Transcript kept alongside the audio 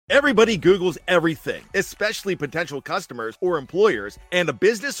Everybody Googles everything, especially potential customers or employers, and a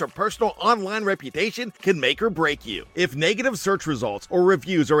business or personal online reputation can make or break you. If negative search results or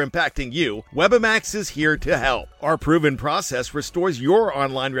reviews are impacting you, Webamax is here to help. Our proven process restores your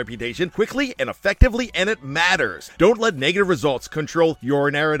online reputation quickly and effectively, and it matters. Don't let negative results control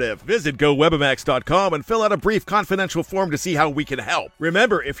your narrative. Visit GoWebamax.com and fill out a brief confidential form to see how we can help.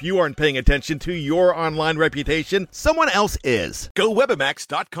 Remember, if you aren't paying attention to your online reputation, someone else is.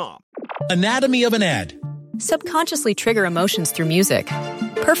 GoWebamax.com. Anatomy of an ad. Subconsciously trigger emotions through music.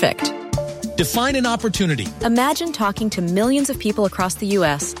 Perfect. Define an opportunity. Imagine talking to millions of people across the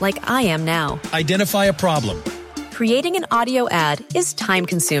U.S. like I am now. Identify a problem. Creating an audio ad is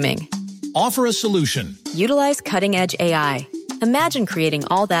time-consuming. Offer a solution. Utilize cutting-edge AI. Imagine creating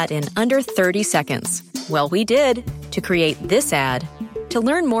all that in under 30 seconds. Well, we did to create this ad. To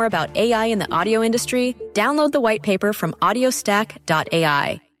learn more about AI in the audio industry, download the white paper from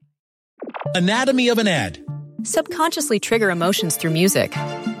audiostack.ai. Anatomy of an ad. Subconsciously trigger emotions through music.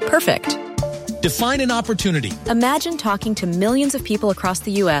 Perfect. Define an opportunity. Imagine talking to millions of people across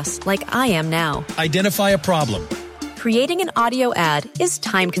the U.S. like I am now. Identify a problem. Creating an audio ad is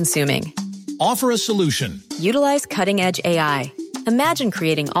time-consuming. Offer a solution. Utilize cutting-edge AI. Imagine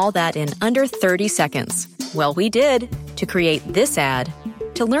creating all that in under 30 seconds. Well, we did to create this ad.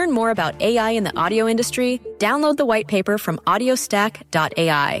 To learn more about AI in the audio industry, download the white paper from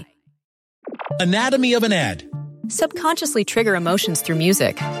audiostack.ai. Anatomy of an ad. Subconsciously trigger emotions through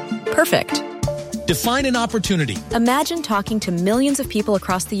music. Perfect. Define an opportunity. Imagine talking to millions of people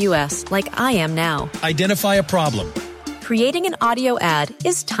across the U.S. like I am now. Identify a problem. Creating an audio ad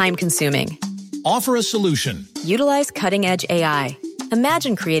is time-consuming. Offer a solution. Utilize cutting-edge AI.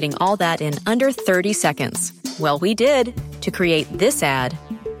 Imagine creating all that in under 30 seconds. Well, we did to create this ad.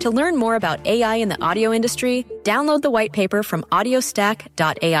 To learn more about AI in the audio industry, download the white paper from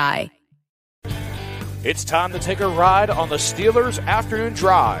audiostack.ai. It's time to take a ride on the Steelers Afternoon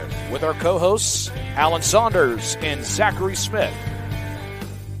Drive with our co-hosts Alan Saunders and Zachary Smith.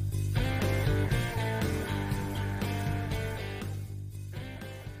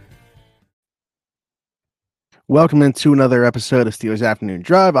 Welcome into another episode of Steelers Afternoon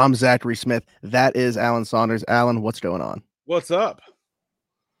Drive. I'm Zachary Smith. That is Alan Saunders. Alan, what's going on? What's up?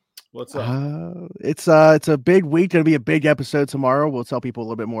 What's up? It's a big week. Going to be a big episode tomorrow. We'll tell people a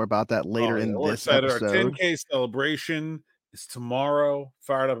little bit more about that later in this episode. Our 10K celebration is tomorrow.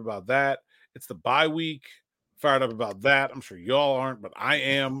 Fired up about that. It's the bye week. Fired up about that. I'm sure y'all aren't, but I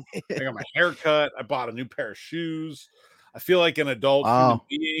am. I got my hair cut. I bought a new pair of shoes. I feel like an adult human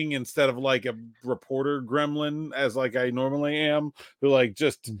being instead of like a reporter gremlin as like I normally am, who like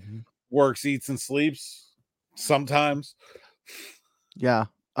just works, eats, and sleeps sometimes. Yeah.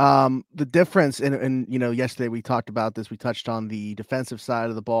 The difference in yesterday we talked about this. We touched on the defensive side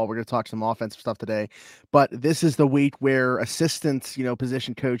of the ball. We're going to talk some offensive stuff today, but this is the week where assistants,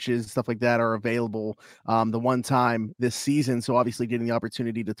 position coaches, stuff like that are available. The one time this season. So obviously getting the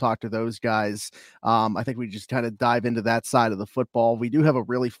opportunity to talk to those guys. I think we just kind of dive into that side of the football. We do have a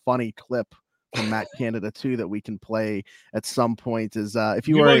really funny clip from Matt Canada too that we can play at some point. Is if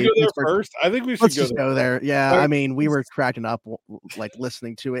you were go there first, I think we should go there. Yeah, I mean, we were cracking up like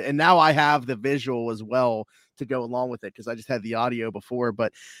listening to it, and now I have the visual as well to go along with it because I just had the audio before.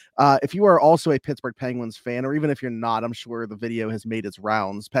 But if you are also a Pittsburgh Penguins fan, or even if you're not, I'm sure the video has made its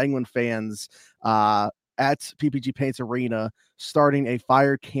rounds. Penguin fans at PPG Paints Arena starting a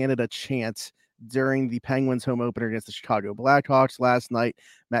Fire Canada chant during the Penguins home opener against the Chicago Blackhawks last night.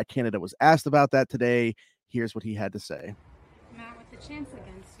 Matt Canada was asked about that today. Here's what he had to say. Matt, with the chance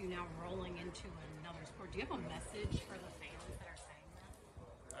against you now rolling into another sport, do you have a message for the fans that are saying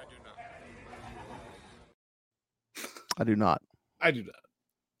that? I do not.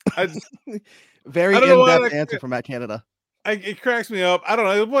 I just very in-depth answer from Matt Canada. It cracks me up. I don't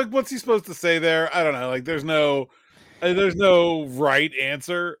know. What's he supposed to say there? I don't know. Like, there's no right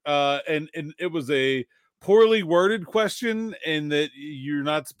answer. And it was a poorly worded question, and that you're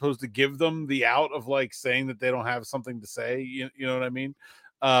not supposed to give them the out of like saying that they don't have something to say. You know what I mean?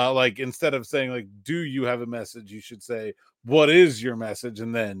 Like, instead of saying like, do you have a message? You should say, what is your message?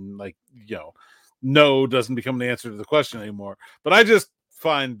 And then like, no doesn't become the answer to the question anymore. But I just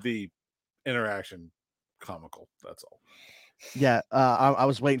find the interaction comical. That's all. Yeah, I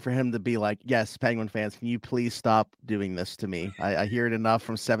was waiting for him to be like, yes, Penguin fans, can you please stop doing this to me? I hear it enough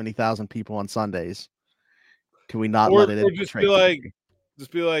from 70,000 people on Sundays. Can we not let it just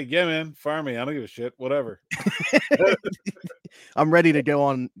be like, yeah, man, fire me. I don't give a shit. Whatever. I'm ready to go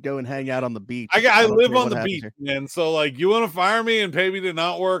and hang out on the beach. I live on the beach, man. So like, you want to fire me and pay me to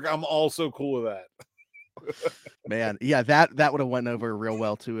not work? I'm also cool with that. Man, yeah, that would have went over real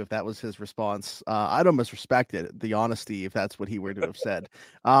well too if that was his response. I'd almost respect it, the honesty, if that's what he were to have said.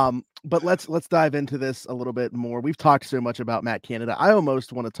 But let's dive into this a little bit more. We've talked so much about Matt Canada. I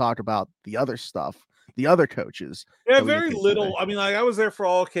almost want to talk about the other stuff, the other coaches. Yeah, that we very didn't take little. today. I mean, like I was there for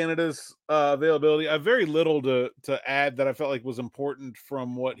all Canada's availability. I have very little to add that I felt like was important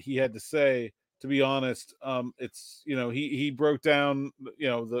from what he had to say. To be honest, it's he broke down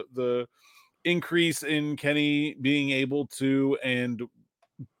the increase in Kenny being able to and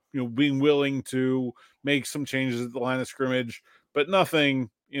being willing to make some changes at the line of scrimmage, but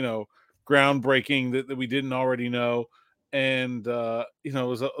nothing groundbreaking that we didn't already know. And it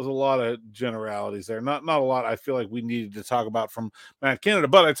was a lot of generalities there. Not a lot I feel like we needed to talk about from Matt Canada.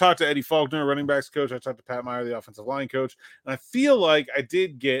 But I talked to Eddie Faulkner, running backs coach. I talked to Pat Meyer, the offensive line coach, and I feel like I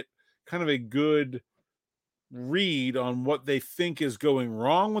did get kind of a good read on what they think is going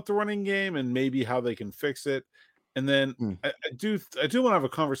wrong with the running game and maybe how they can fix it. And then Hmm. I do want to have a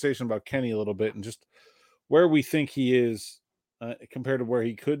conversation about Kenny a little bit and just where we think he is compared to where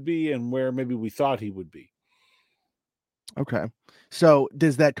he could be and where maybe we thought he would be. Okay. So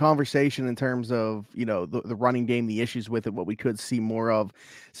does that conversation in terms of, the running game, the issues with it, what we could see more of?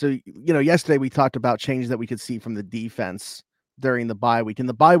 So, yesterday we talked about changes that we could see from the defense during the bye week. And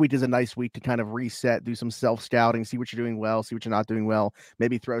the bye week is a nice week to kind of reset, do some self-scouting, see what you're doing well, see what you're not doing well,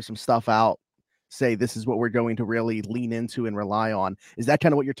 maybe throw some stuff out, say this is what we're going to really lean into and rely on. Is that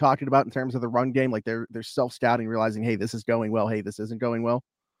kind of what you're talking about in terms of the run game? Like they're self-scouting, realizing, hey, this is going well, hey, this isn't going well.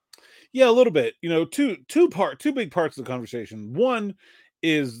 Yeah, a little bit. Two big parts of the conversation. One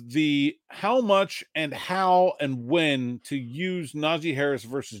is the how much and how and when to use Najee Harris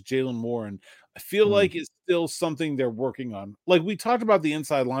versus Jalen Warren. I feel Mm. like it's still something they're working on. Like we talked about the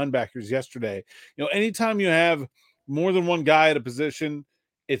inside linebackers yesterday. Anytime you have more than one guy at a position,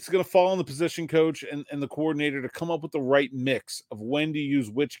 it's going to fall on the position coach and the coordinator to come up with the right mix of when to use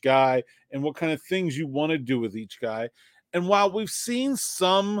which guy and what kind of things you want to do with each guy. And while we've seen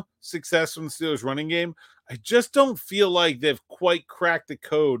some success from the Steelers running game, I just don't feel like they've quite cracked the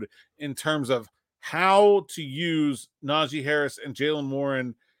code in terms of how to use Najee Harris and Jalen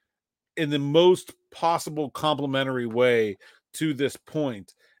Warren in the most possible complementary way to this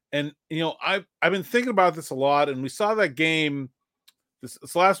point. And, I've been thinking about this a lot, and we saw that game,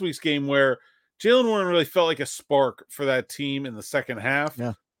 this last week's game, where Jalen Warren really felt like a spark for that team in the second half.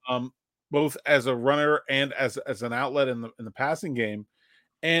 Yeah. Both as a runner and as an outlet in the passing game.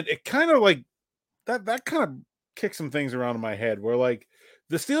 And it kind of like that kind of kicks some things around in my head where like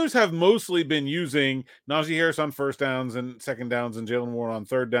the Steelers have mostly been using Najee Harris on first downs and second downs and Jalen Warren on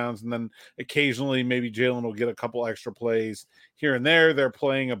third downs. And then occasionally maybe Jalen will get a couple extra plays here and there. They're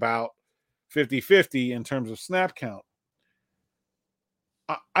playing about 50-50 in terms of snap count.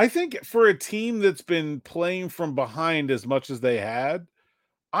 I think for a team that's been playing from behind as much as they had,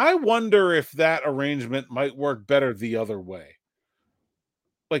 I wonder if that arrangement might work better the other way.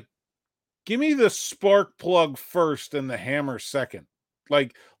 Like, give me the spark plug first and the hammer second.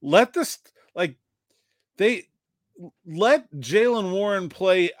 Like, let Jalen Warren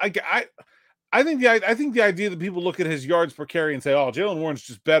play. I think the idea that people look at his yards per carry and say, "Oh, Jalen Warren's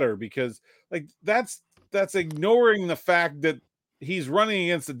just better," because like that's ignoring the fact that he's running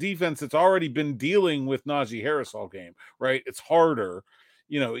against a defense that's already been dealing with Najee Harris all game, right? It's harder.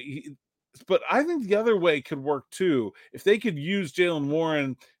 But I think the other way could work too. If they could use Jalen Warren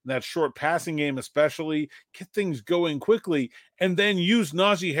in that short passing game, especially get things going quickly, and then use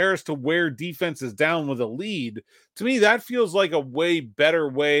Najee Harris to wear defenses down with a lead. To me, that feels like a way better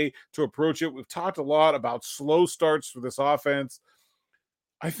way to approach it. We've talked a lot about slow starts for this offense.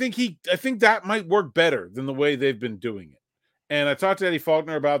 I think that might work better than the way they've been doing it. And I talked to Eddie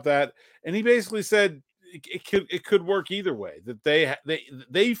Faulkner about that, and he basically said it could work either way, that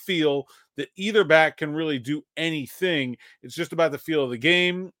they feel that either back can really do anything. It's just about the feel of the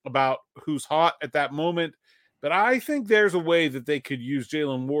game, about who's hot at that moment. But I think there's a way that they could use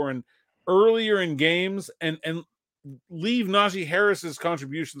Jalen Warren earlier in games and leave Najee Harris's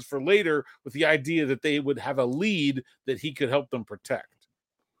contributions for later with the idea that they would have a lead that he could help them protect.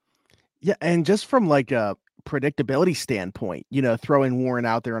 Yeah, and just from like a predictability standpoint, throwing Warren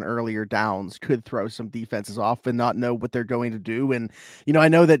out there on earlier downs could throw some defenses off and not know what they're going to do. And, I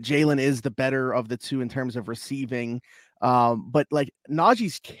know that Jalen is the better of the two in terms of receiving. But like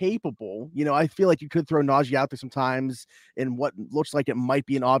Najee's capable, I feel like you could throw Najee out there sometimes in what looks like it might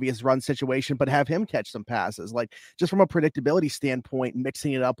be an obvious run situation, but have him catch some passes. Like just from a predictability standpoint,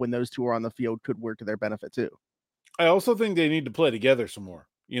 mixing it up when those two are on the field could work to their benefit too. I also think they need to play together some more.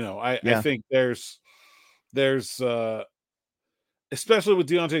 I think there's especially with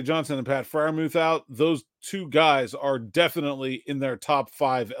Deontay Johnson and Pat Freiermuth out, those two guys are definitely in their top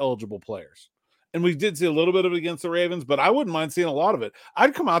 5 eligible players. And we did see a little bit of it against the Ravens, but I wouldn't mind seeing a lot of it.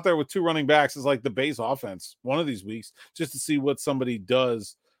 I'd come out there with 2 running backs as like the base offense one of these weeks just to see what somebody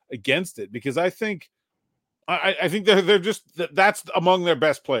does against it, because I think they're just that's among their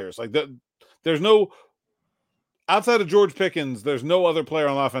best players. Like there's no outside of George Pickens, there's no other player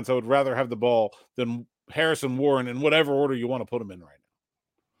on offense I would rather have the ball than Harrison Warren in whatever order you want to put him in right now.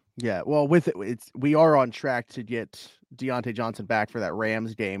 Yeah, well, with we are on track to get Deontay Johnson back for that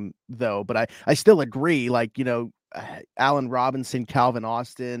Rams game, though. But I still agree. Like, Allen Robinson, Calvin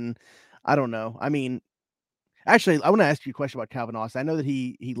Austin. I don't know. I mean, actually, I want to ask you a question about Calvin Austin. I know that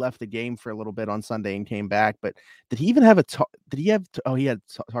he left the game for a little bit on Sunday and came back, but did he even have he had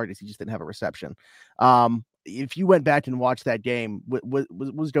targets? He just didn't have a reception. If you went back and watched that game, what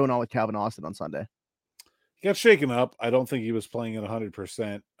was going on with Calvin Austin on Sunday? He got shaken up. I don't think he was playing at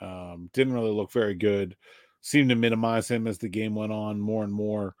 100%. Didn't really look very good. Seemed to minimize him as the game went on more and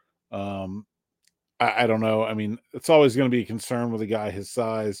more. I don't know. I mean, it's always going to be a concern with a guy his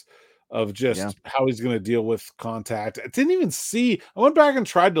size of just how he's going to deal with contact. I didn't even see. I went back and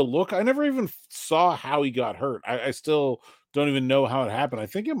tried to look. I never even saw how he got hurt. I still don't even know how it happened. I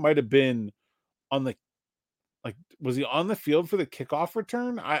think it might have been on the was he on the field for the kickoff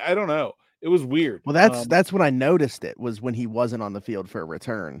return? I don't know. It was weird. Well, that's when I noticed it, was when he wasn't on the field for a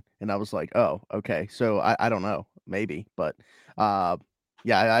return. And I was like, oh, okay. So I don't know, maybe, but I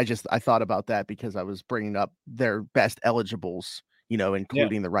thought about that because I was bringing up their best eligibles,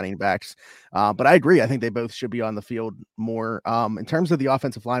 including the running backs. But I agree. I think they both should be on the field more. In terms of the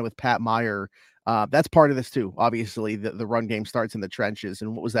offensive line with Pat Meyer, that's part of this too. Obviously, the run game starts in the trenches.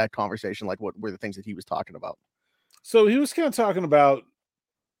 And what was that conversation like? What were the things that he was talking about? So he was kind of talking about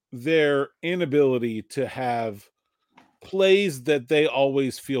their inability to have plays that they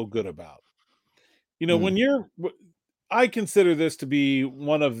always feel good about. I consider this to be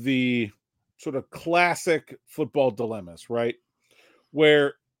one of the sort of classic football dilemmas, right?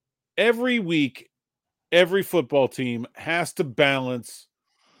 Where every week, every football team has to balance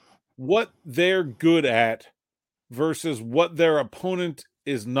what they're good at versus what their opponent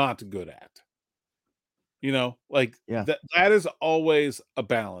is not good at. That is always a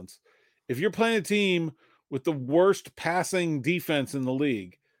balance. If you're playing a team with the worst passing defense in the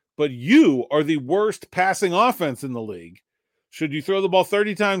league, but you are the worst passing offense in the league, should you throw the ball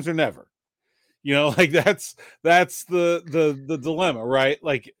 30 times or never? That's the dilemma, right?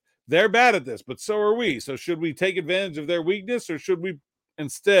 Like, they're bad at this, but so are we. So should we take advantage of their weakness, or should we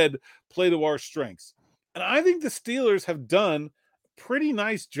instead play to our strengths? And I think the Steelers have done a pretty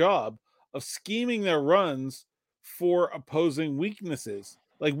nice job of scheming their runs for opposing weaknesses.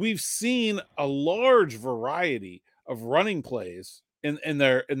 Like, we've seen a large variety of running plays in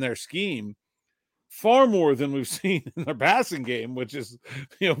their scheme, far more than we've seen in their passing game, which has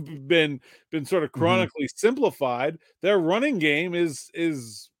been sort of chronically simplified. Their running game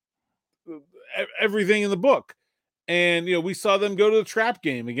is everything in the book. And we saw them go to the trap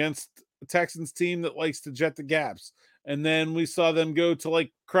game against a Texans team that likes to jet the gaps. And then we saw them go to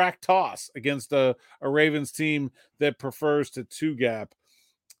like crack toss against a Ravens team that prefers to 2-gap.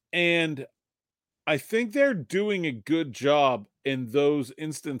 And I think they're doing a good job in those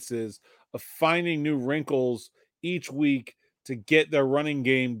instances of finding new wrinkles each week to get their running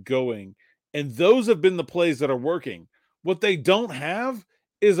game going. And those have been the plays that are working. What they don't have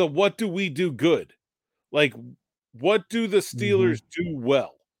is a what do we do good? Like, what do the Steelers do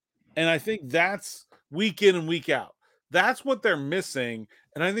well? And I think that's week in and week out. That's what they're missing.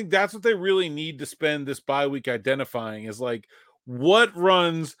 And I think that's what they really need to spend this bye week identifying, is like, what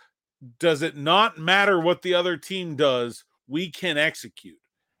runs does it not matter what the other team does, we can execute?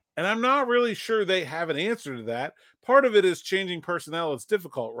 And I'm not really sure they have an answer to that. Part of it is changing personnel. It's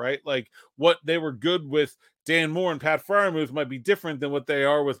difficult, right? Like, what they were good with Dan Moore and Pat Freiermuth might be different than what they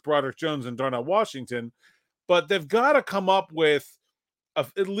are with Broderick Jones and Darnell Washington. But they've got to come up with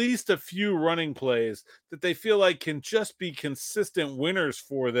at least a few running plays that they feel like can just be consistent winners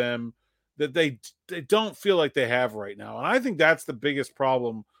for them, that they don't feel like they have right now. And I think that's the biggest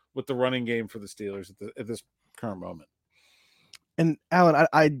problem with the running game for the Steelers at this current moment. And Alan,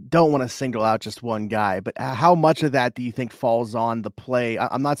 I don't want to single out just one guy, but how much of that do you think falls on the play?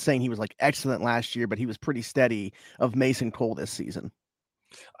 I'm not saying he was like excellent last year, but he was pretty steady, of Mason Cole this season.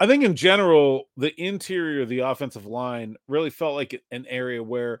 I think in general, the interior of the offensive line really felt like an area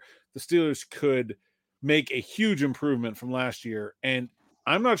where the Steelers could make a huge improvement from last year. And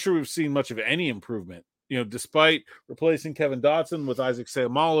I'm not sure we've seen much of any improvement despite replacing Kevin Dotson with Isaac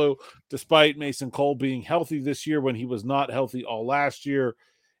Seumalo, despite Mason Cole being healthy this year when he was not healthy all last year,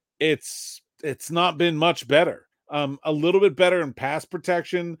 it's not been much better. A little bit better in pass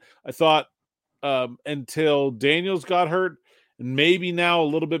protection, I thought, until Daniels got hurt, and maybe now a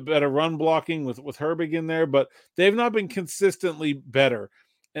little bit better run blocking with Herbig in there, but they've not been consistently better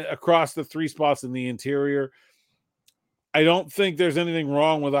across the three spots in the interior. I don't think there's anything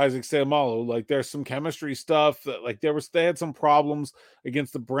wrong with Isaac Seumalo. Like, there's some chemistry stuff that, like, they had some problems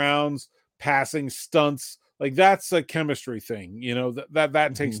against the Browns, passing stunts. Like, that's a chemistry thing,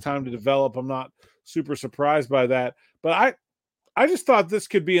 that takes time to develop. I'm not super surprised by that, but I just thought this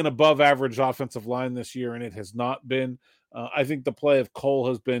could be an above average offensive line this year, and it has not been. I think the play of Cole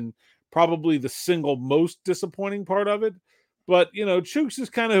has been probably the single most disappointing part of it. But, Chooks is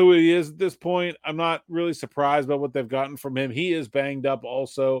kind of who he is at this point. I'm not really surprised by what they've gotten from him. He is banged up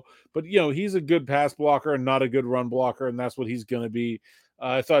also. But, he's a good pass blocker and not a good run blocker, and that's what he's going to be.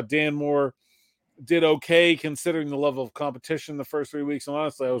 I thought Dan Moore did okay considering the level of competition the first 3 weeks. And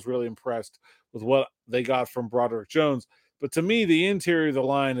honestly, I was really impressed with what they got from Broderick Jones. But to me, the interior of the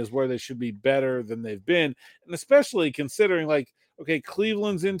line is where they should be better than they've been. And especially considering, okay,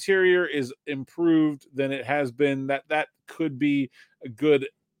 Cleveland's interior is improved than it has been. That could be a good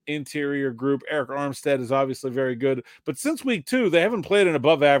interior group. Eric Armstead is obviously very good. But since week 2, they haven't played an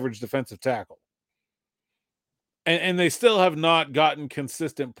above-average defensive tackle. And they still have not gotten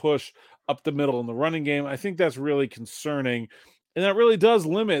consistent push up the middle in the running game. I think that's really concerning. And that really does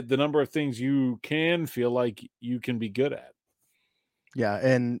limit the number of things you can feel like you can be good at. Yeah,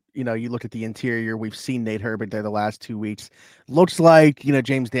 and you look at the interior. We've seen Nate Herbig there the last 2 weeks. Looks like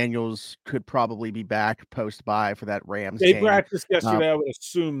James Daniels could probably be back post-bye for that Rams game. They practiced yesterday. I would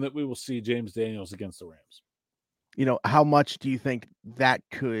assume that we will see James Daniels against the Rams. How much do you think that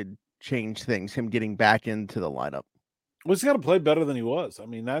could change things? Him getting back into the lineup. Well, he's got to play better than he was. I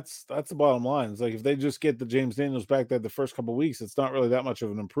mean, that's the bottom line. It's like if they just get the James Daniels back there the first couple of weeks, it's not really that much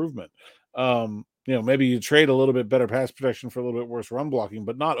of an improvement. Maybe you trade a little bit better pass protection for a little bit worse run blocking,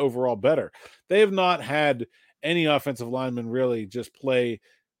 but not overall better. They have not had any offensive lineman really just play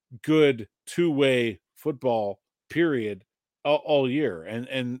good two-way football, period, all year.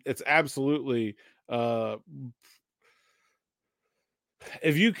 And it's absolutely if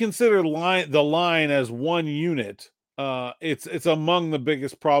you consider the line as one unit, it's among the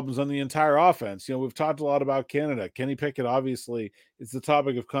biggest problems on the entire offense. We've talked a lot about Canada. Kenny Pickett obviously is the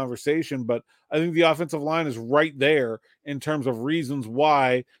topic of conversation, but I think the offensive line is right there in terms of reasons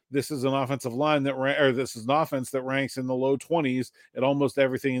why this is an offensive line this is an offense that ranks in the low 20s at almost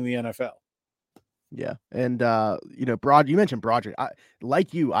everything in the NFL. Yeah. And, you mentioned Broderick.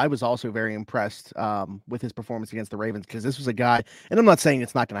 I was also very impressed with his performance against the Ravens, because this was a guy, and I'm not saying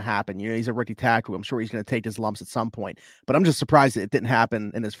it's not going to happen. He's a rookie tackle. I'm sure he's going to take his lumps at some point, but I'm just surprised that it didn't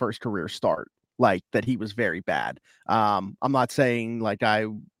happen in his first career start, that he was very bad. I'm not saying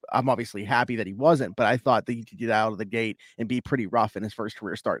I'm obviously happy that he wasn't, but I thought that he could get out of the gate and be pretty rough in his first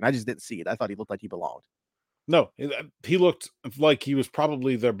career start. And I just didn't see it. I thought he looked like he belonged. No, he looked like he was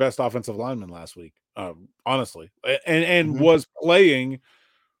probably their best offensive lineman last week, honestly, and was playing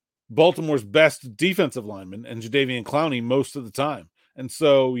Baltimore's best defensive lineman and Jadeveon Clowney most of the time. And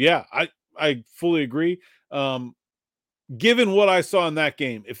so, yeah, I fully agree. Given what I saw in that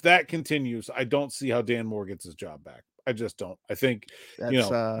game, if that continues, I don't see how Dan Moore gets his job back. I just don't. I think,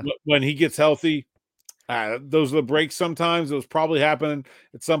 when he gets healthy, those are the breaks sometimes. It was probably happening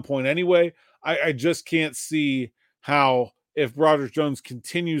at some point anyway. I just can't see how, if Broderick Jones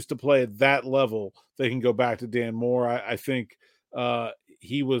continues to play at that level, they can go back to Dan Moore. I think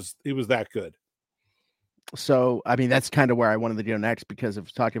he was that good. So, I mean, that's kind of where I wanted to go next, because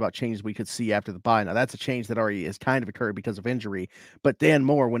of talking about changes we could see after the bye. Now, that's a change that already has kind of occurred because of injury. But Dan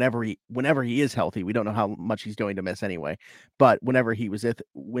Moore, whenever he is healthy, we don't know how much he's going to miss anyway. But whenever he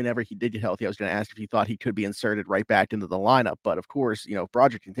did get healthy, I was going to ask if he thought he could be inserted right back into the lineup. But of course, if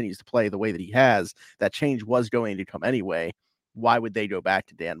Broderick continues to play the way that he has, that change was going to come anyway. Why would they go back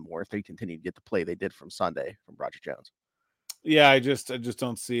to Dan Moore if they continue to get the play they did from Sunday from Broderick Jones? Yeah, I just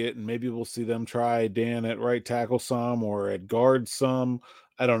don't see it. And maybe we'll see them try Dan at right tackle some, or at guard some.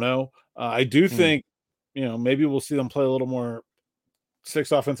 I don't know. I do think, maybe we'll see them play a little more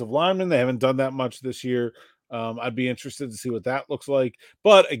 6 offensive linemen. They haven't done that much this year. I'd be interested to see what that looks like.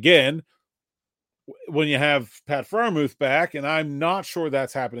 But again, when you have Pat Freiermuth back, and I'm not sure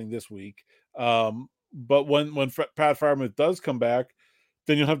that's happening this week, but when Pat Freiermuth does come back,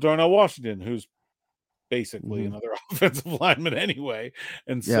 then you'll have Darnell Washington, who's basically another offensive lineman anyway.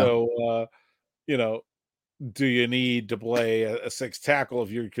 And so, do you need to play a 6 tackle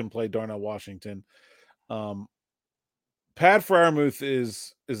if you can play Darnell Washington? Pat Freiermuth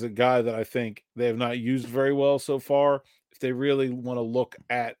is a guy that I think they have not used very well so far. If they really want to look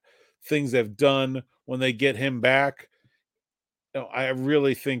at things they've done when they get him back, I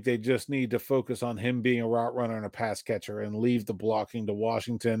really think they just need to focus on him being a route runner and a pass catcher and leave the blocking to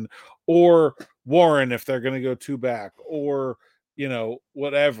Washington or Warren if they're going to go two back or,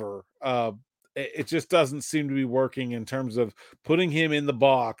 whatever. It just doesn't seem to be working in terms of putting him in the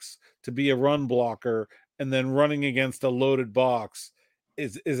box to be a run blocker and then running against a loaded box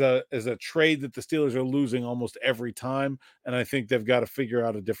is a trade that the Steelers are losing almost every time. And I think they've got to figure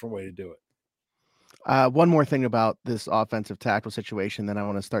out a different way to do it. One more thing about this offensive tackle situation, then I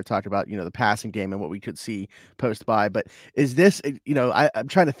want to start talking about, the passing game and what we could see post by. But is this, I'm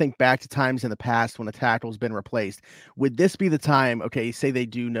trying to think back to times in the past when a tackle's been replaced. Would this be the time, okay, say they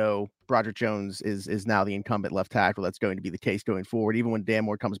do know Broderick Jones is now the incumbent left tackle. That's going to be the case going forward, even when Dan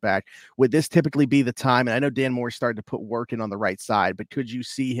Moore comes back. Would this typically be the time? And I know Dan Moore started to put work in on the right side, but could you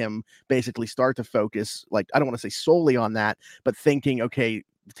see him basically start to focus, like, I don't want to say solely on that, but thinking, okay,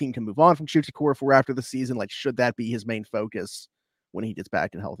 the team can move on from Chukwueze if we're after the season. Like, should that be his main focus when he gets back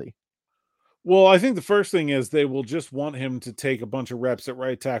and healthy? Well, I think the first thing is they will just want him to take a bunch of reps at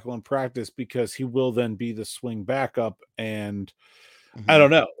right tackle in practice because he will then be the swing backup. And I don't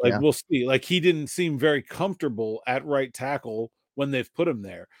know, we'll see. Like, he didn't seem very comfortable at right tackle when they've put him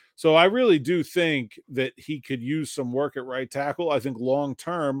there. So I really do think that he could use some work at right tackle. I think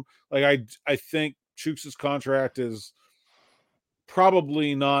long-term, I think Chukwueze's contract is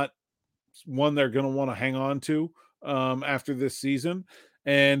probably not one they're going to want to hang on to after this season.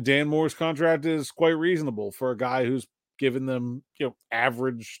 And Dan Moore's contract is quite reasonable for a guy who's given them,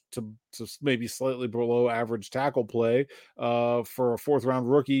 average to maybe slightly below average tackle play for a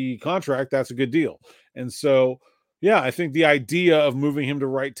fourth-round rookie contract. That's a good deal. And so, I think the idea of moving him to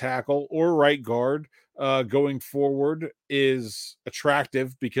right tackle or right guard going forward is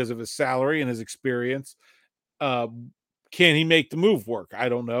attractive because of his salary and his experience. Can he make the move work? I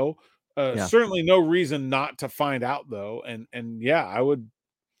don't know. Certainly no reason not to find out though. And I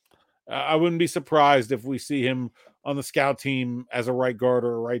wouldn't be surprised if we see him on the scout team as a right guard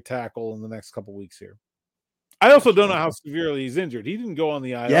or a right tackle in the next couple weeks here. I also don't know how severely he's injured. He didn't go on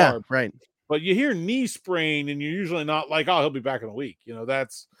the IR. Yeah, right. But you hear knee sprain and you're usually not like, oh, he'll be back in a week.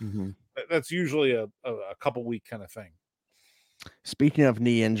 That's usually a couple week kind of thing. Speaking of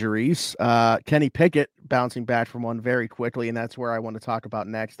knee injuries, Kenny Pickett bouncing back from one very quickly, and that's where I want to talk about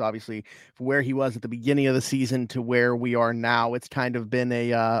next. Obviously, from where he was at the beginning of the season to where we are now, it's kind of been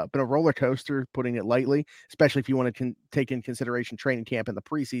a roller coaster, putting it lightly. Especially if you want to take in consideration training camp and the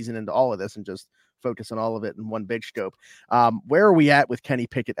preseason into all of this, and just focus on all of it in one big scope. Where are we at with Kenny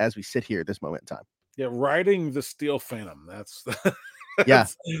Pickett as we sit here at this moment in time? Yeah, riding the Steel Phantom. That's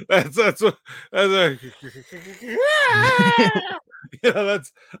that's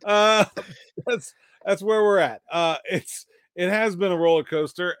where we're at. It has been a roller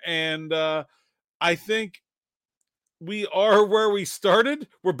coaster, and I think we are where we started.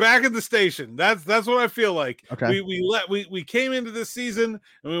 We're back at the station. That's what I feel like. Okay. We came into this season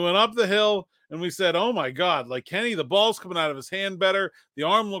and we went up the hill and we said, oh my God, like Kenny, the ball's coming out of his hand better. The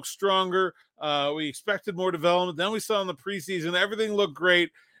arm looks stronger. We expected more development. Then we saw in the preseason, everything looked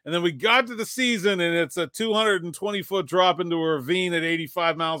great. And then we got to the season and it's a 220-foot drop into a ravine at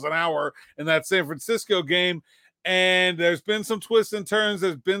 85 miles an hour in that San Francisco game. And there's been some twists and turns.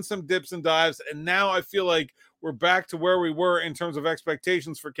 There's been some dips and dives. And now I feel like we're back to where we were in terms of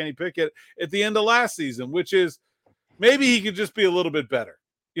expectations for Kenny Pickett at the end of last season, which is maybe he could just be a little bit better.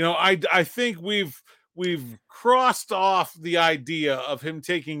 I think we've crossed off the idea of him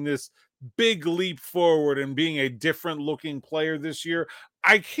taking this big leap forward and being a different looking player this year.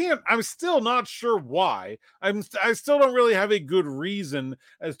 I'm still not sure why. I still don't really have a good reason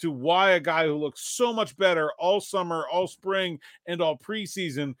as to why a guy who looks so much better all summer, all spring, and all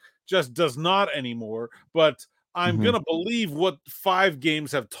preseason just does not anymore. But I'm going to believe what 5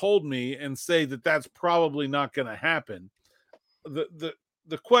 games have told me and say that that's probably not going to happen.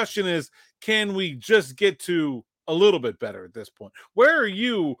 The question is, can we just get to a little bit better at this point? Where are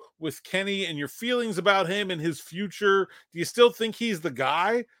you with Kenny and your feelings about him and his future? Do you still think he's the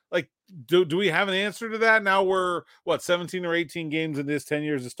guy? Like, do we have an answer to that? Now we're 17 or 18 games into his 10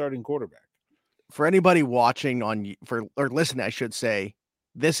 years as starting quarterback. For anybody watching or listening, I should say,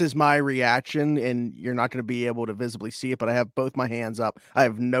 this is my reaction, and you're not going to be able to visibly see it, but I have both my hands up. I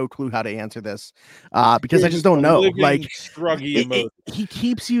have no clue how to answer this because I just don't know. Like, scruggy emoji.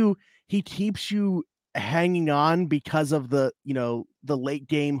 He keeps you hanging on because of the late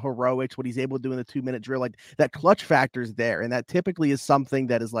game heroics, what he's able to do in the 2-minute drill, like that clutch factor is there. And that typically is something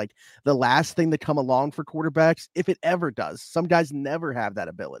that is like the last thing to come along for quarterbacks, if it ever does. Some guys never have that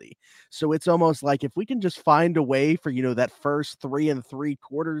ability. So it's almost like if we can just find a way for, that first 3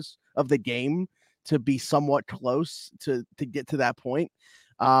 3/4 of the game to be somewhat close to get to that point,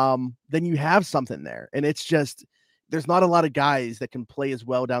 then you have something there. And it's just, there's not a lot of guys that can play as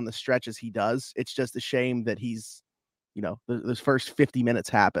well down the stretch as he does. It's just a shame that he's, those first 50 minutes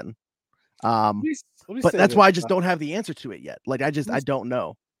happen. Let me But say that's this why I just about- don't have the answer to it yet. Like, I don't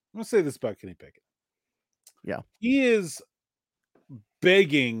know. I'm going to say this about Kenny Pickett. Yeah. He is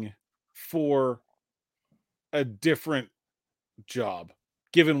begging for a different job,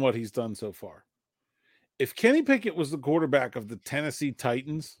 given what he's done so far. If Kenny Pickett was the quarterback of the Tennessee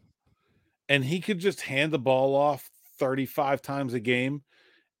Titans and he could just hand the ball off 35 times a game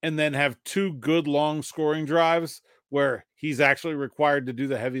and then have 2 good long scoring drives where he's actually required to do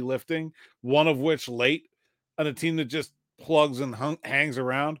the heavy lifting, one of which late on a team that just plugs and hangs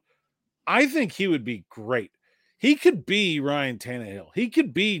around, I think he would be great. He could be Ryan Tannehill. He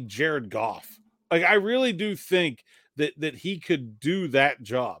could be Jared Goff. Like, I really do think that he could do that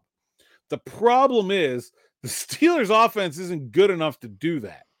job. The problem is the Steelers offense isn't good enough to do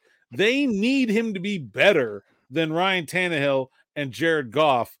that. They need him to be better than Ryan Tannehill and Jared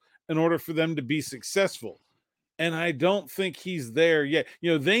Goff in order for them to be successful. And I don't think he's there yet.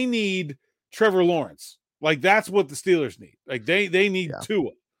 They need Trevor Lawrence. Like, that's what the Steelers need. Like, they need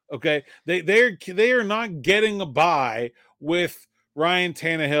Tua. Okay. They are not getting a bye with Ryan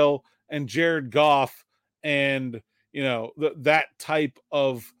Tannehill and Jared Goff and, that type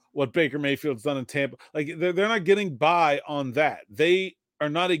of what Baker Mayfield's done in Tampa. Like, they're not getting by on that. They are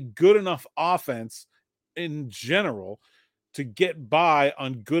not a good enough offense in general to get by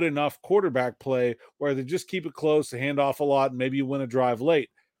on good enough quarterback play where they just keep it close, to hand off a lot, and maybe you win a drive late.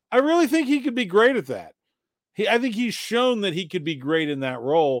 I really think he could be great at that. I think he's shown that he could be great in that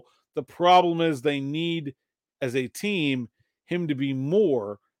role. The problem is they need, as a team, him to be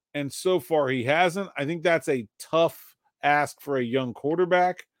more, and so far he hasn't. I think that's a tough ask for a young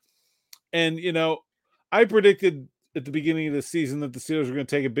quarterback. And, I predicted at the beginning of the season that the Steelers were going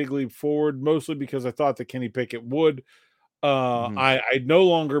to take a big leap forward, mostly because I thought that Kenny Pickett would. I no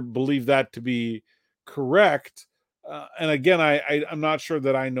longer believe that to be correct. And again, I'm not sure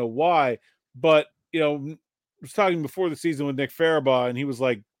that I know why, but, I was talking before the season with Nick Farabaugh, and he was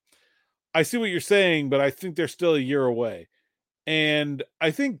like, I see what you're saying, but I think they're still a year away. And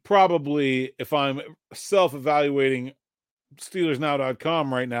I think probably if I'm self-evaluating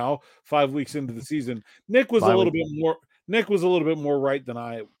SteelersNow.com right now, 5 weeks into the season, Nick was a little bit more right than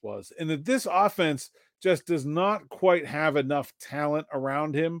I was. And that this offense just does not quite have enough talent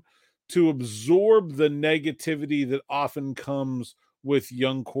around him to absorb the negativity that often comes with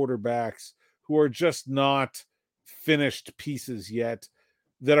young quarterbacks who are just not finished pieces yet,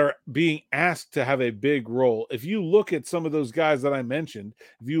 that are being asked to have a big role. If you look at some of those guys that I mentioned,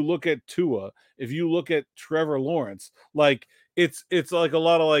 if you look at Tua, if you look at Trevor Lawrence, like it's like a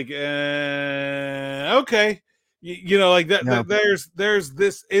lot of like, okay, like that. Yeah. There's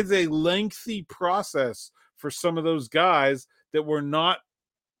this is a lengthy process for some of those guys that were not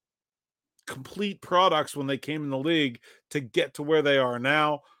complete products when they came in the league to get to where they are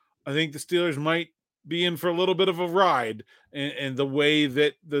now. I think the Steelers might be in for a little bit of a ride in the way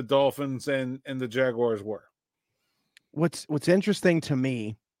that the Dolphins and the Jaguars were. What's interesting to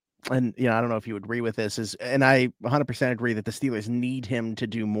me, and I don't know if you agree with this, is, and I 100% agree that the Steelers need him to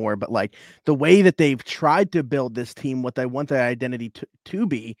do more, but like the way that they've tried to build this team, what they want their identity to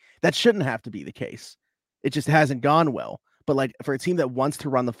be, that shouldn't have to be the case. It just hasn't gone well. But like for a team that wants to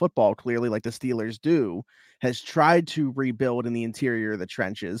run the football, clearly like the Steelers do, has tried to rebuild in the interior of the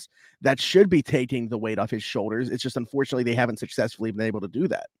trenches, that should be taking the weight off his shoulders. It's just unfortunately they haven't successfully been able to do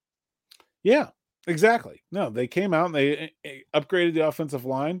that. Yeah, exactly. No, they came out and they upgraded the offensive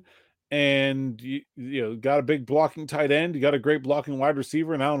line, and you got a big blocking tight end, you got a great blocking wide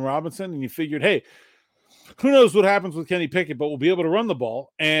receiver in Allen Robinson, and you figured, hey, who knows what happens with Kenny Pickett, but we'll be able to run the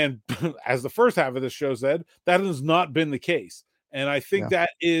ball. And as the first half of this show said, that has not been the case. And I think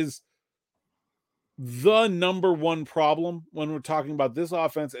that is the number one problem when we're talking about this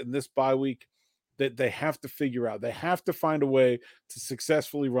offense and this bye week that they have to figure out. They have to find a way to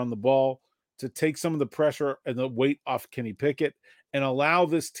successfully run the ball, to take some of the pressure and the weight off Kenny Pickett, and allow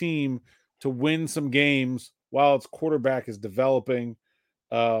this team to win some games while its quarterback is developing.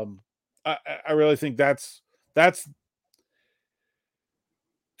 I really think that's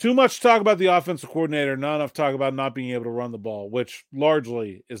Too much talk about the offensive coordinator, not enough talk about not being able to run the ball, which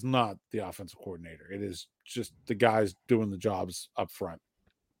largely is not the offensive coordinator. It is just the guys doing the jobs up front.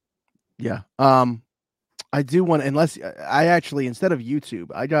 Yeah. I do want, unless I actually, instead of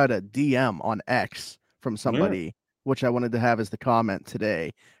YouTube, I got a DM on X from somebody, which I wanted to have as the comment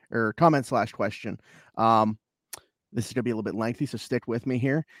today, or comment/question. This is going to be a little bit lengthy, so stick with me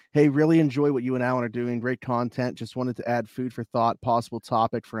here. Hey, really enjoy what you and Alan are doing. Great content. Just wanted to add food for thought, possible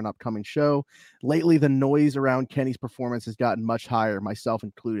topic for an upcoming show. Lately, the noise around Kenny's performance has gotten much higher, myself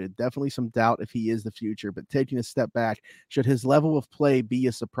included. Definitely some doubt if he is the future, but taking a step back, should his level of play be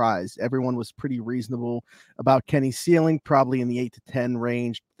a surprise? Everyone was pretty reasonable about Kenny's ceiling, probably in the 8 to 10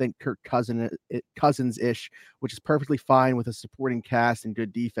 range. Think Kirk Cousins-ish, which is perfectly fine with a supporting cast and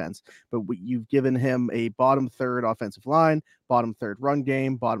good defense. But you've given him a bottom third offensive line, bottom third run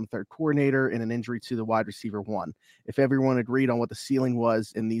game, bottom third coordinator, and an injury to the wide receiver one. If everyone agreed on what the ceiling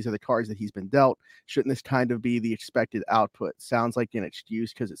was, and these are the cards that he's been dealt, shouldn't this kind of be the expected output? Sounds like an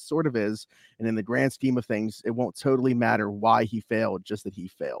excuse because it sort of is. And in the grand scheme of things, it won't totally matter why he failed, just that he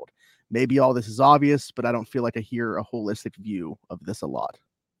failed. Maybe all this is obvious, but I don't feel like I hear a holistic view of this a lot.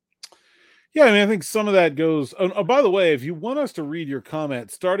 Yeah, I mean, I think some of that goes. Oh, by the way, if you want us to read your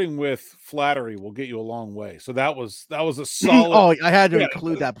comment, starting with flattery will get you a long way. So that was a solid. Oh, I had to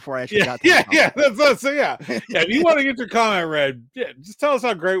include that before I actually got to that's so yeah. If you want to get your comment read, just tell us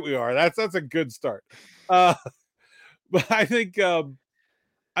how great we are. That's a good start. But I think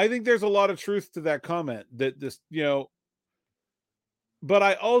there's a lot of truth to that comment. That this, but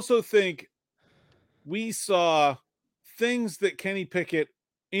I also think we saw things that Kenny Pickett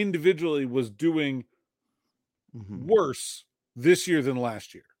individually was doing worse this year than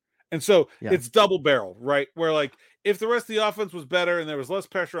last year. And so it's double barrel, right? Where like if the rest of the offense was better and there was less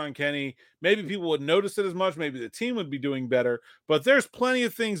pressure on Kenny, maybe people wouldn't notice it as much. Maybe the team would be doing better. But there's plenty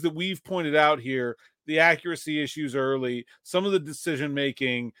of things that we've pointed out here. The accuracy issues early, some of the decision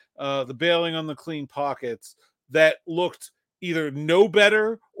making, the bailing on the clean pockets that looked either no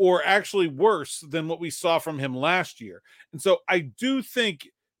better or actually worse than what we saw from him last year. And so I do think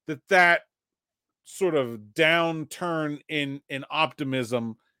that sort of downturn in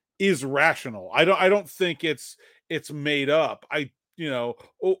optimism is rational. I don't think it's made up.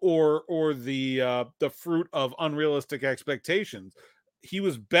 Or the fruit of unrealistic expectations. He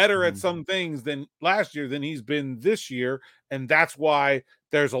was better at some things than last year than he's been this year, and that's why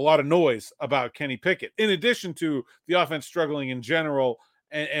there's a lot of noise about Kenny Pickett, in addition to the offense struggling in general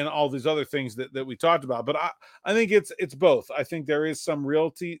and all these other things that we talked about. But I think it's both. I think there is some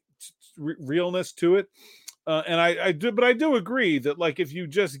realness to it. And I do agree that, like, if you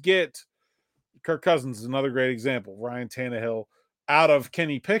just get Kirk Cousins is another great example, Ryan Tannehill out of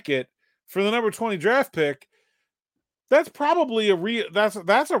Kenny Pickett for the number 20 draft pick, that's probably that's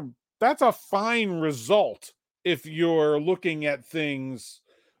a fine result if you're looking at things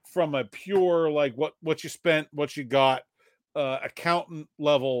from a pure, like, what you spent, what you got, accountant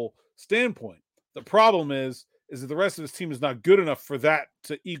level standpoint. The problem is that the rest of his team is not good enough for that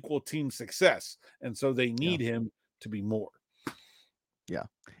to equal team success. And so they need him to be more. Yeah.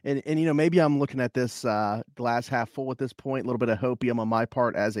 And maybe I'm looking at this glass half full at this point, a little bit of hopium on my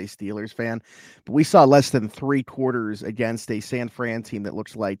part as a Steelers fan, but we saw less than 3 quarters against a San Fran team that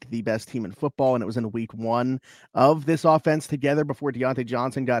looks like the best team in football. And it was in week 1 of this offense together before Deontay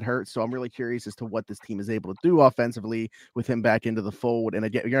Johnson got hurt. So I'm really curious as to what this team is able to do offensively with him back into the fold. And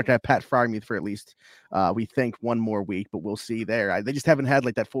again, you're not going to have Pat Freiermuth for at least, we think, 1 more week, but we'll see there. They just haven't had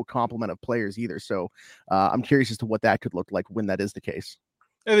like that full complement of players either. So I'm curious as to what that could look like when that is the case.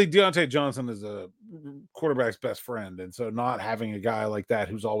 I think Deontay Johnson is a quarterback's best friend, and so not having a guy like that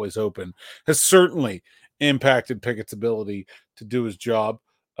who's always open has certainly impacted Pickett's ability to do his job,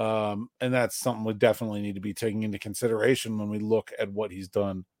 and that's something we definitely need to be taking into consideration when we look at what he's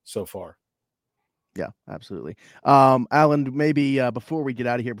done so far. Yeah, absolutely. Alan, maybe before we get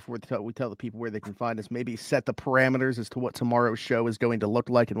out of here, before we tell the people where they can find us, maybe set the parameters as to what tomorrow's show is going to look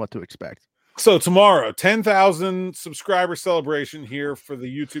like and what to expect. So tomorrow, 10,000 subscriber celebration here for the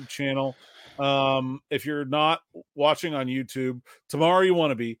YouTube channel. If you're not watching on YouTube, tomorrow you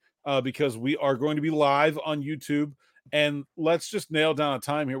want to be, because we are going to be live on YouTube. And let's just nail down a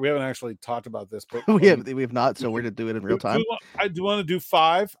time here. We haven't actually talked about this, but we have not. So we're going to do it in real time. I do want to do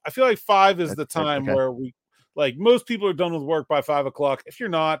 5. I feel like 5 is the time where we, like, most people are done with work by 5 o'clock. If you're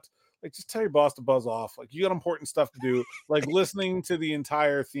not, like, just tell your boss to buzz off. Like, you got important stuff to do, like listening to the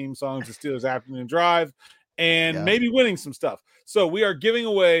entire theme song to Steelers Afternoon Drive and maybe winning some stuff. So we are giving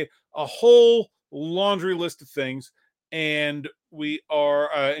away a whole laundry list of things, and we are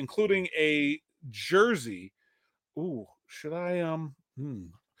including a jersey. Ooh, should I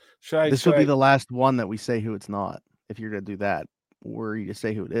This would be the last one that we say who it's not. If you're going to do that, or you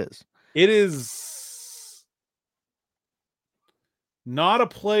say who it is. It is not a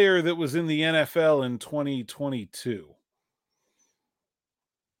player that was in the NFL in 2022.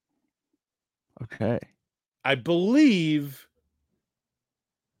 Okay. I believe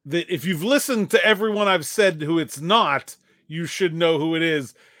that if you've listened to everyone I've said who it's not, you should know who it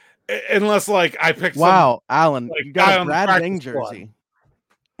is. Unless, like, I picked Alan, like, you got a Brad Wing jersey. Right.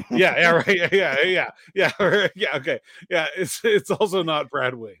 Yeah. Okay. Yeah. It's also not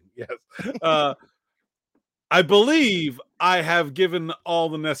Brad Wing. Yes. I believe I have given all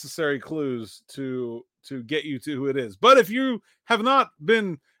the necessary clues to get you to who it is. But if you have not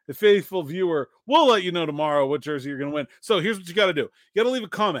been a faithful viewer, we'll let you know tomorrow what jersey you're going to win. So here's what you got to do. You got to leave a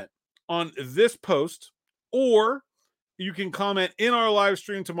comment on this post, or you can comment in our live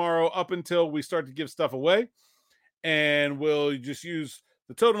stream tomorrow up until we start to give stuff away. And we'll just use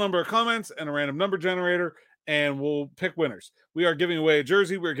the total number of comments and a random number generator, and we'll pick winners. We are giving away a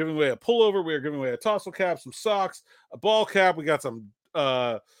jersey. We're giving away a pullover. We are giving away a tassel cap, some socks, a ball cap. We got some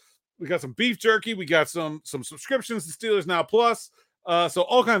beef jerky. We got some subscriptions to Steelers Now Plus. So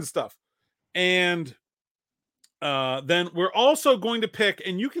all kinds of stuff. And then we're also going to pick,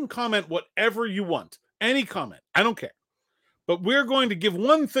 and you can comment whatever you want. Any comment. I don't care. But we're going to give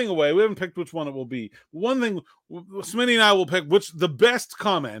one thing away. We haven't picked which one it will be. One thing, Smitty and I will pick which the best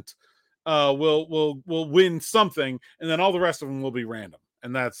comment will win something, and then all the rest of them will be random.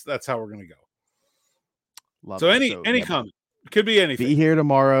 And that's how we're going to go. So any comment. It could be anything. Be here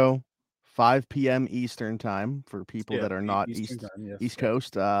tomorrow, 5 p.m. Eastern time for people that are not East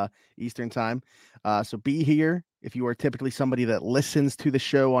Coast Eastern time. So be here. If you are typically somebody that listens to the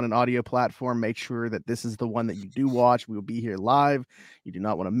show on an audio platform, make sure that this is the one that you do watch. We will be here live. You do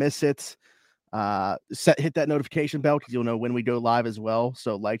not want to miss it. Hit that notification bell because you'll know when we go live as well.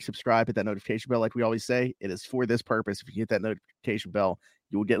 So like, subscribe, hit that notification bell. Like we always say, it is for this purpose. If you hit that notification bell,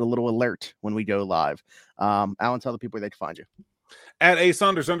 you will get a little alert when we go live. Alan, tell the people where they can find you. At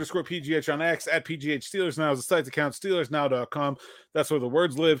 @Saunders_PGH on X, at PGH Steelers Now is the site's account, SteelersNow.com. That's where the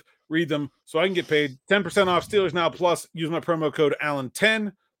words live. Read them so I can get paid. 10% off Steelers Now Plus. Use my promo code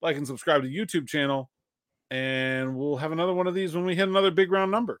Allen10. Like and subscribe to the YouTube channel. And we'll have another one of these when we hit another big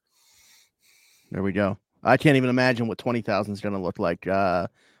round number. There we go. I can't even imagine what 20,000 is going to look like.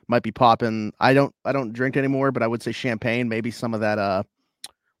 Might be popping. I don't drink anymore, but I would say champagne. Maybe some of that.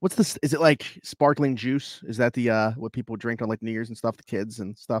 What's this? Is it like sparkling juice? Is that the what people drink on like New Year's and stuff? The kids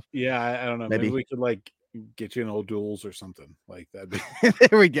and stuff. Yeah, I don't know. Maybe we could like get you an old duels or something like that.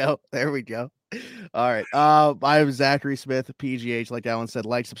 There we go. All right. I'm Zachary Smith, PGH. Like Alan said,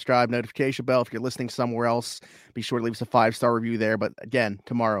 like, subscribe, notification bell. If you're listening somewhere else, be sure to leave us a 5-star review there. But again,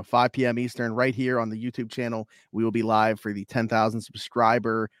 tomorrow, 5 p.m. Eastern, right here on the YouTube channel, we will be live for the 10,000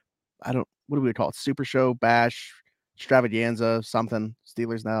 subscriber. What do we call it? Super Show, Bash, Extravaganza, something.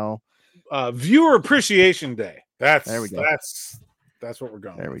 Steelers Now. Viewer Appreciation Day. There we go. That's what we're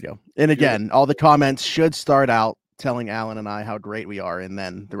going. There we go. And again, all the comments should start out telling Alan and I how great we are, and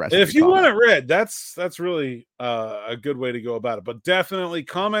then the rest. If you want it read, that's really a good way to go about it. But definitely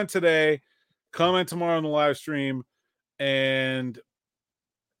comment today, comment tomorrow on the live stream, and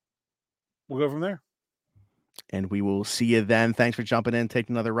we'll go from there. And we will see you then. Thanks for jumping in. Take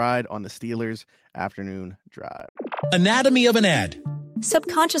another ride on the Steelers Afternoon Drive. Anatomy of an ad.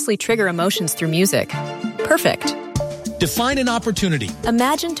 Subconsciously trigger emotions through music. Perfect. Define an opportunity.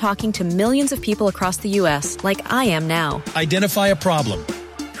 Imagine talking to millions of people across the U.S. like I am now. Identify a problem.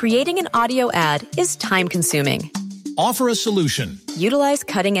 Creating an audio ad is time-consuming. Offer a solution. Utilize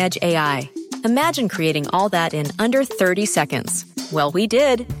cutting-edge AI. Imagine creating all that in under 30 seconds. Well, we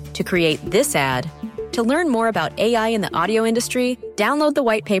did to create this ad. To learn more about AI in the audio industry, download the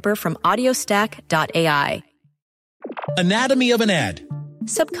white paper from audiostack.ai. Anatomy of an ad.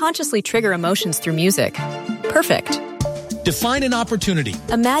 Subconsciously trigger emotions through music. Perfect. Define an opportunity.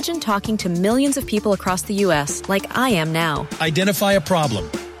 Imagine talking to millions of people across the U.S. like I am now. Identify a problem.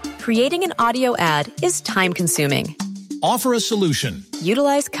 Creating an audio ad is time-consuming. Offer a solution.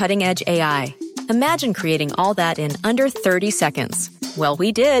 Utilize cutting-edge AI. Imagine creating all that in under 30 seconds. Well,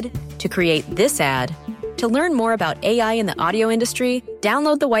 we did to create this ad. To learn more about AI in the audio industry,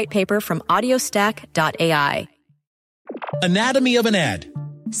 download the white paper from audiostack.ai. Anatomy of an ad.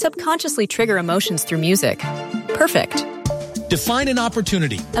 Subconsciously trigger emotions through music. Perfect. Define an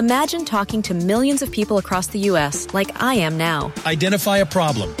opportunity. Imagine talking to millions of people across the U.S. like I am now. Identify a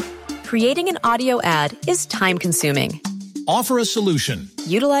problem. Creating an audio ad is time-consuming. Offer a solution.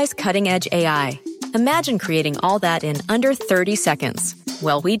 Utilize cutting-edge AI. Imagine creating all that in under 30 seconds.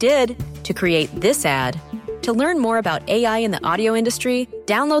 Well, we did to create this ad. To learn more about AI in the audio industry,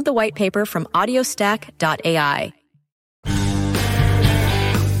 download the white paper from audiostack.ai.